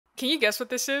Can you guess what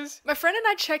this is? My friend and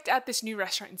I checked out this new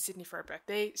restaurant in Sydney for our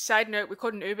birthday. Side note, we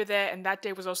called an Uber there, and that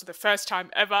day was also the first time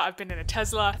ever I've been in a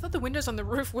Tesla. I thought the windows on the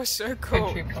roof were so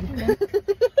cool.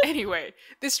 Anyway,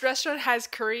 this restaurant has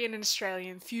Korean and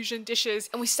Australian fusion dishes,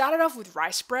 and we started off with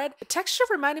rice bread. The texture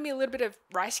reminded me a little bit of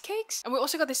rice cakes, and we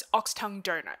also got this ox tongue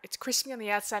donut. It's crispy on the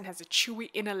outside and has a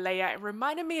chewy inner layer. It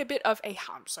reminded me a bit of a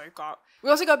ham got. We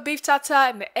also got beef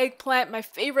tartare and the eggplant. My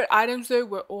favorite items though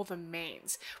were all the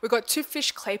mains. We got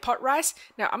toothfish clay pot rice.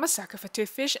 Now I'm a sucker for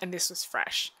toothfish, and this was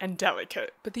fresh and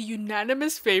delicate. But the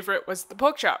unanimous favorite was the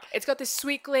pork chop. It's got this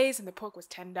sweet glaze and the pork was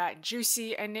tender and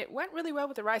juicy, and it went really well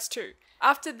with the rice too.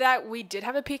 After that, we did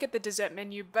have a peek at the dessert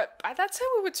menu, but by that time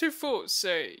we were too full,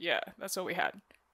 so yeah, that's all we had.